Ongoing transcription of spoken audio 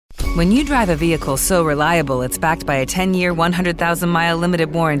When you drive a vehicle so reliable it's backed by a 10-year, 100,000-mile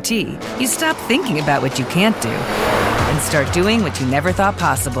limited warranty, you stop thinking about what you can't do and start doing what you never thought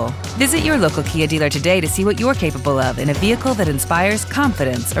possible. Visit your local Kia dealer today to see what you're capable of in a vehicle that inspires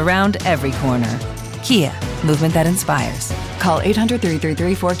confidence around every corner. Kia, movement that inspires. Call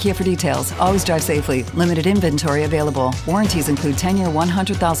 800-333-4KIA for details. Always drive safely. Limited inventory available. Warranties include 10-year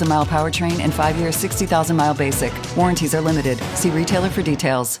 100,000-mile powertrain and 5-year 60,000-mile basic. Warranties are limited. See retailer for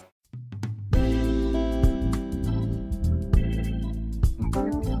details.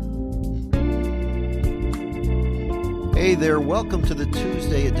 Hey there, welcome to the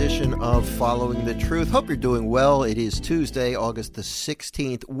Tuesday edition of Following the Truth. Hope you're doing well. It is Tuesday, August the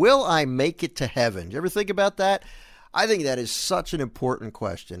 16th. Will I make it to heaven? Do you ever think about that? I think that is such an important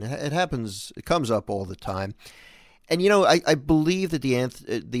question. It comes up all the time. And, you know, I believe that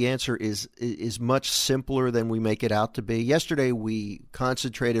the answer is much simpler than we make it out to be. Yesterday, we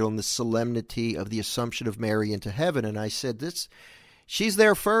concentrated on the solemnity of the Assumption of Mary into heaven. And I said, she's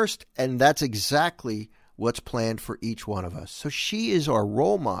there first, and that's exactly what's planned for each one of us. So she is our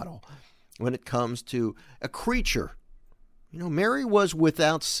role model when it comes to a creature. You know, Mary was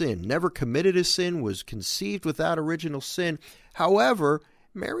without sin, never committed a sin, was conceived without original sin. However,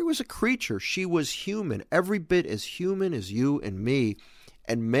 Mary was a creature. She was human, every bit as human as you and me.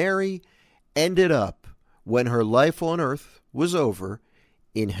 And Mary ended up, when her life on earth was over,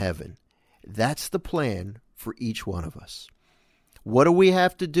 in heaven. That's the plan for each one of us. What do we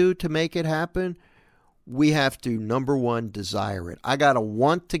have to do to make it happen? We have to, number one, desire it. I got to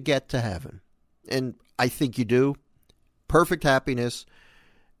want to get to heaven. And I think you do. Perfect happiness,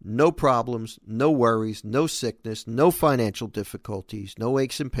 no problems, no worries, no sickness, no financial difficulties, no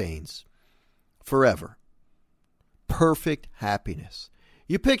aches and pains. Forever. Perfect happiness.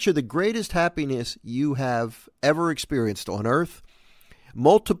 You picture the greatest happiness you have ever experienced on earth,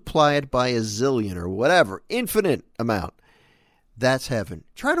 multiply it by a zillion or whatever, infinite amount. That's heaven.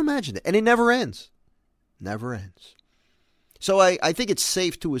 Try to imagine it. And it never ends. Never ends. So I think it's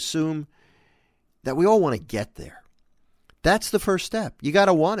safe to assume that we all want to get there. That's the first step. You got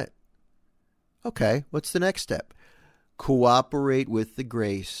to want it. Okay, what's the next step? Cooperate with the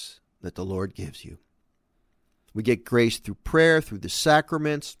grace that the Lord gives you. We get grace through prayer, through the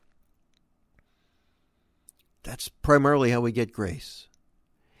sacraments. That's primarily how we get grace.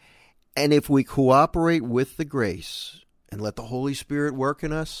 And if we cooperate with the grace and let the Holy Spirit work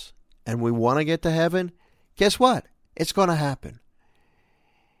in us, and we want to get to heaven, guess what? It's going to happen.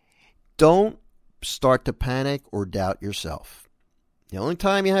 Don't start to panic or doubt yourself. The only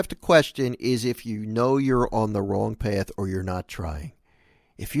time you have to question is if you know you're on the wrong path or you're not trying.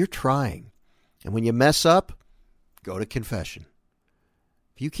 If you're trying, and when you mess up, go to confession.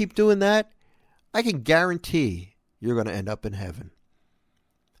 If you keep doing that, I can guarantee you're going to end up in heaven.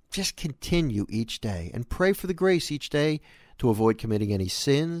 Just continue each day and pray for the grace each day to avoid committing any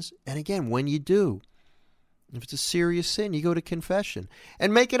sins. And again, when you do, if it's a serious sin, you go to confession.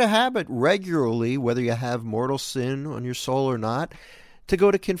 And make it a habit regularly, whether you have mortal sin on your soul or not, to go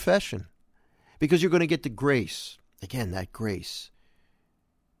to confession. Because you're going to get the grace. Again, that grace.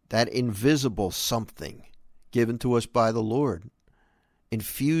 That invisible something given to us by the Lord.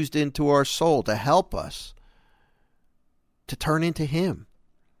 Infused into our soul to help us to turn into Him.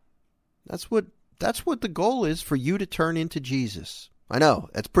 That's what the goal is, for you to turn into Jesus. I know,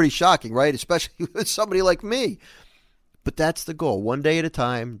 that's pretty shocking, right? Especially with somebody like me. But that's the goal. One day at a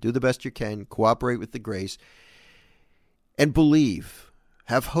time, do the best you can, cooperate with the grace, and believe,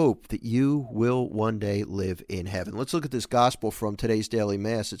 have hope that you will one day live in heaven. Let's look at this gospel from today's daily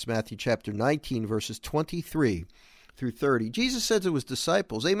mass. It's Matthew chapter 19, verses 23 through 30. Jesus said to his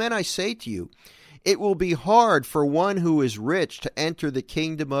disciples, "Amen, I say to you, it will be hard for one who is rich to enter the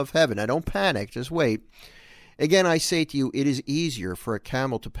kingdom of heaven." Now, don't panic, just wait. "Again, I say to you, it is easier for a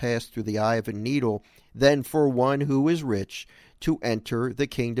camel to pass through the eye of a needle than for one who is rich to enter the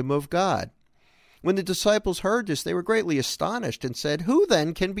kingdom of God." When the disciples heard this, they were greatly astonished and said, "Who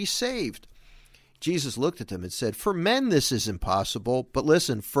then can be saved?" Jesus looked at them and said, "For men this is impossible, but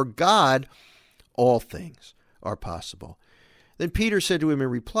listen, for God all things are possible." Then Peter said to him in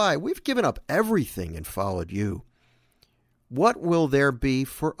reply, "We've given up everything and followed you. What will there be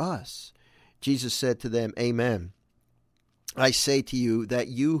for us?" Jesus said to them, "Amen. I say to you that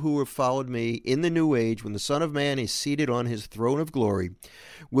you who have followed me in the new age, when the Son of Man is seated on his throne of glory,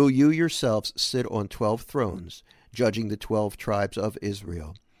 will you yourselves sit on 12 thrones, judging the 12 tribes of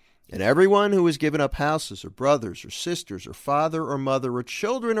Israel. And everyone who has given up houses or brothers or sisters or father or mother or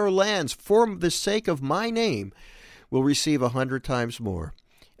children or lands for the sake of my name will receive 100 times more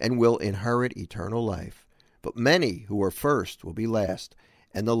and will inherit eternal life. But many who are first will be last,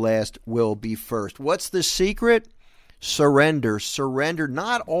 and the last will be first. What's the secret? Surrender. Surrender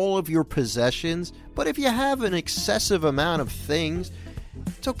not all of your possessions, but if you have an excessive amount of things,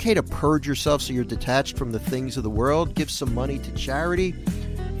 it's okay to purge yourself so you're detached from the things of the world. Give some money to charity.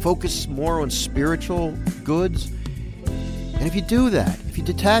 Focus more on spiritual goods. And if you do that, if you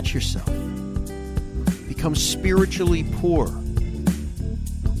detach yourself, become spiritually poor,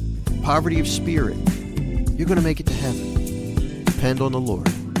 poverty of spirit, you're going to make it to heaven. Depend on the Lord.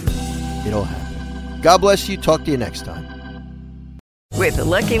 It'll happen. God bless you. Talk to you next time. With the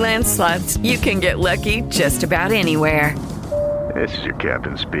Lucky Land Slots, you can get lucky just about anywhere. This is your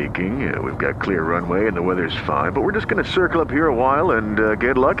captain speaking. We've got clear runway and the weather's fine, but we're just going to circle up here a while and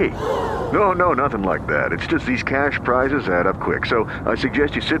get lucky. No, nothing like that. It's just these cash prizes add up quick. So I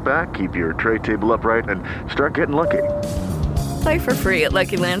suggest you sit back, keep your tray table upright, and start getting lucky. Play for free at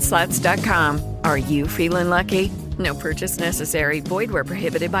LuckyLandSlots.com. Are you feeling lucky? No purchase necessary. Void where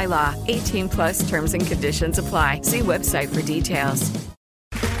prohibited by law. 18+ terms and conditions apply. See website for details.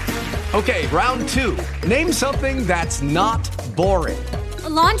 Okay, round two. Name something that's not boring. A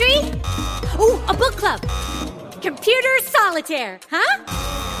laundry? Ooh, a book club. Computer solitaire, huh?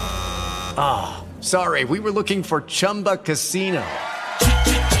 Ah, sorry, we were looking for Chumba Casino.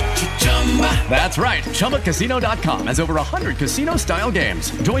 That's right, ChumbaCasino.com has over 100 casino-style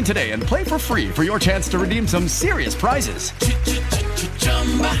games. Join today and play for free for your chance to redeem some serious prizes.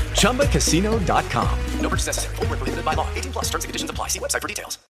 ChumbaCasino.com. No purchase necessary. Void where prohibited by law. 18+ terms and conditions apply. See website for details.